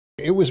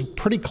It was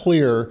pretty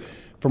clear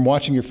from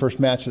watching your first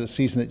match of the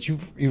season that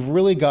you've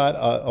really got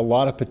a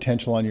lot of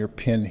potential on your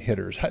pin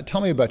hitters. Tell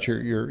me about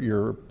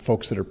your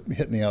folks that are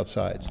hitting the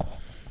outsides.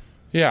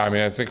 Yeah, I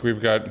mean, I think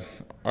we've got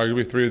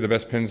arguably 3 of the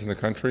best pins in the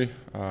country.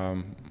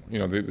 You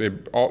know, they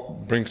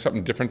all bring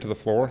something different to the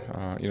floor.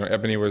 You know,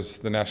 Ebony was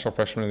the National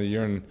Freshman of the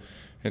Year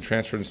and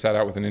transferred and sat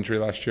out with an injury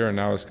last year, and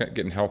now is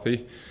getting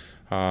healthy.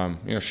 You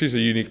know, she's a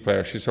unique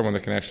player. She's someone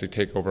that can actually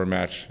take over a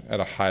match at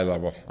a high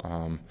level.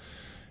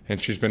 And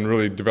she's been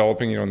really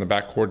developing, you know, in the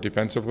backcourt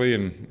defensively,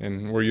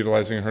 and we're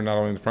utilizing her not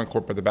only in the front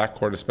court but the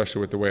backcourt,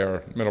 especially with the way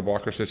our middle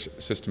blocker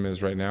system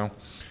is right now.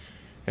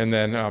 And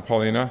then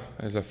Paulina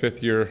is a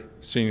 5th-year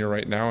senior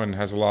right now and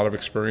has a lot of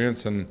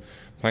experience and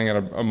playing at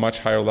a much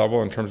higher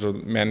level in terms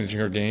of managing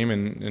her game,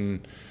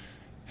 and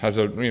has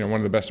one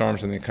of the best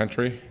arms in the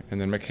country. And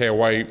then Micaiah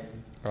White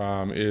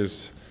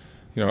is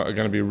going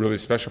to be really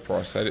special for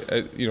us.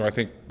 I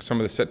think some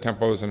of the set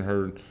tempos and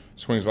her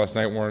swings last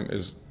night weren't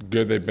as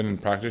good. They've been in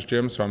practice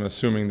gym, so I'm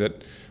assuming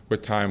that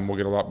with time we'll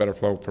get a lot better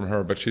flow from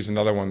her. But she's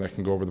another one that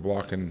can go over the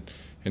block and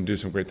do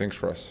some great things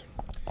for us.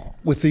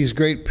 With these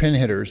great pin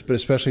hitters, but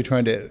especially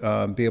trying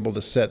to be able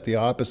to set the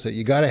opposite,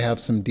 you got to have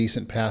some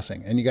decent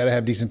passing, and you got to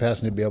have decent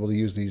passing to be able to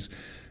use these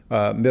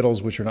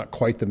middles, which are not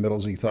quite the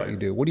middles you thought you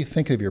do. What do you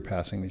think of your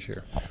passing this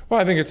year?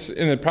 Well, I think it's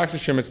in the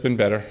practice gym. It's been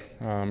better.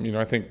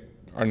 I think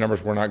our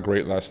numbers were not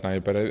great last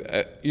night, but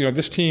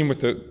this team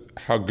with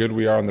how good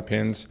we are on the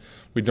pins,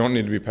 we don't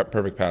need to be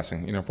perfect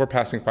passing. If we're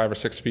passing 5 or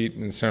 6 feet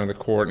in the center of the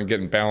court and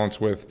getting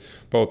balance with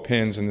both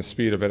pins and the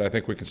speed of it, I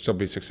think we can still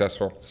be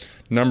successful.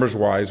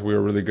 Numbers-wise, we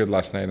were really good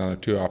last night on a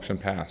 2-option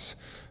pass,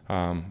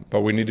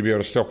 but we need to be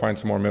able to still find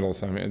some more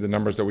middles. I mean, the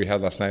numbers that we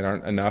had last night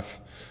aren't enough.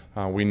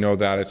 We know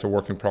that it's a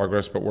work in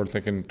progress, but we're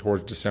thinking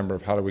towards December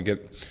of how do we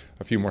get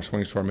a few more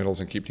swings to our middles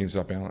and keep teams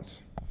off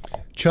balance.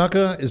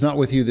 Chiaka is not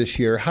with you this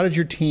year. How did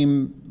your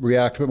team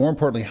react? But more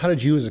importantly, how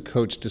did you as a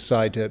coach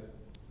decide to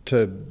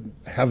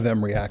have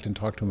them react and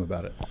talk to them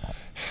about it?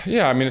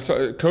 Yeah, I mean,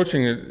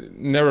 coaching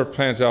never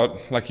plans out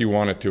like you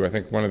want it to. I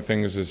think one of the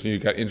things is you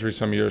got injuries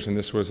some years, and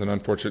this was an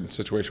unfortunate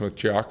situation with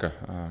Chiaka.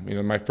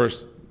 My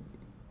first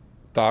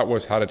thought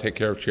was how to take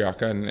care of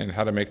Chiaka and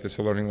how to make this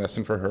a learning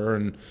lesson for her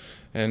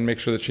and make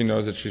sure that she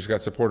knows that she's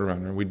got support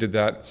around her. We did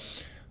that.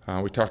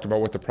 We talked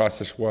about what the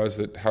process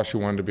was, how she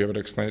wanted to be able to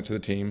explain it to the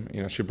team.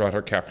 She brought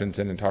her captains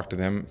in and talked to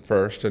them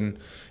first, and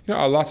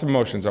lots of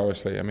emotions.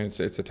 Obviously, I mean, it's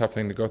a tough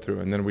thing to go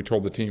through. And then we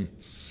told the team.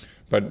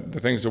 But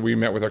the things that we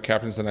met with our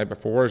captains the night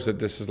before is that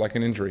this is like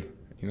an injury.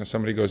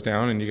 Somebody goes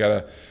down, and you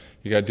gotta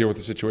deal with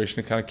the situation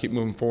and kind of keep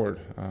moving forward.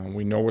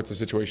 We know what the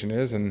situation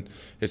is, and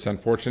it's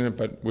unfortunate,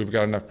 but we've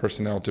got enough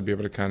personnel to be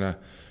able to kind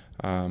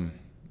of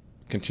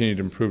continue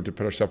to improve to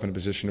put ourselves in a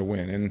position to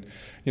win. And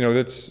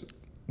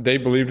they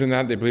believed in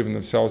that. They believe in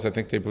themselves. I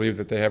think they believe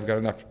that they have got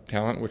enough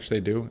talent, which they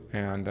do.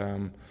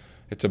 And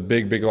it's a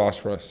big, big loss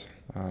for us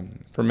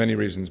for many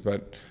reasons.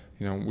 But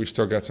we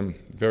still got some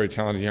very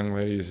talented young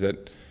ladies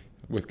that,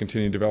 with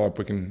continued develop,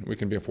 we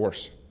can be a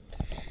force.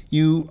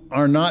 You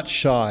are not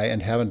shy,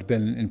 and haven't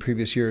been in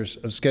previous years,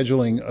 of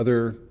scheduling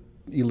other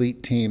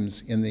elite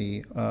teams in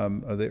the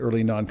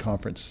early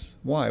non-conference.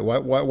 Why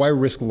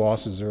risk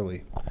losses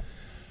early?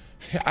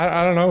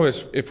 I don't know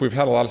if we've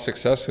had a lot of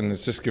success, and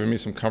it's just given me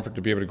some comfort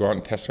to be able to go out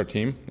and test our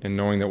team and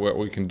knowing that what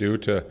we can do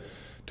to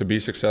be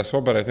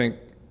successful. But I think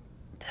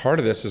part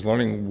of this is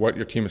learning what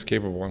your team is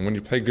capable. And when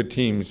you play good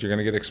teams, you're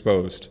going to get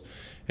exposed,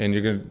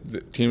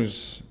 and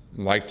teams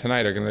like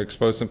tonight are going to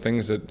expose some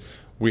things that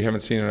we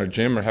haven't seen in our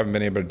gym or haven't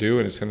been able to do,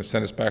 and it's going to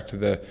send us back to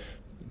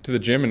the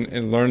gym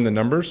and learn the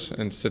numbers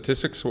and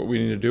statistics, what we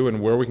need to do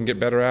and where we can get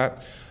better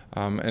at,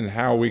 and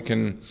how we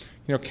can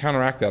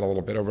counteract that a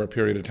little bit over a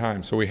period of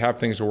time. So we have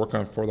things to work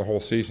on for the whole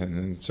season.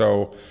 And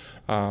so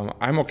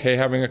I'm okay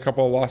having a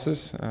couple of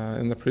losses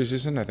in the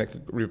preseason. I think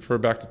refer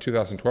back to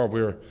 2012,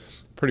 we were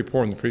pretty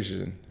poor in the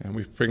preseason, and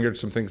we figured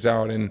some things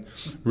out and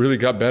really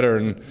got better,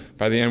 and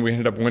by the end we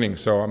ended up winning.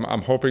 So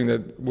I'm hoping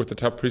that with the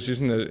tough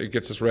preseason that it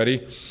gets us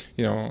ready.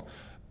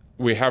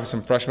 We have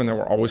some freshmen that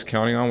we're always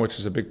counting on, which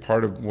is a big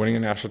part of winning a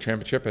national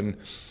championship, and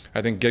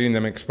I think getting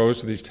them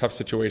exposed to these tough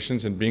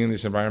situations and being in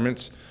these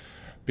environments,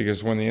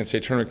 because when the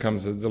NCAA tournament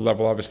comes, the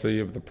level obviously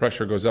of the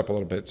pressure goes up a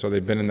little bit. So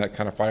they've been in that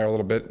kind of fire a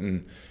little bit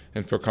and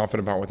feel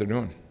confident about what they're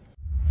doing.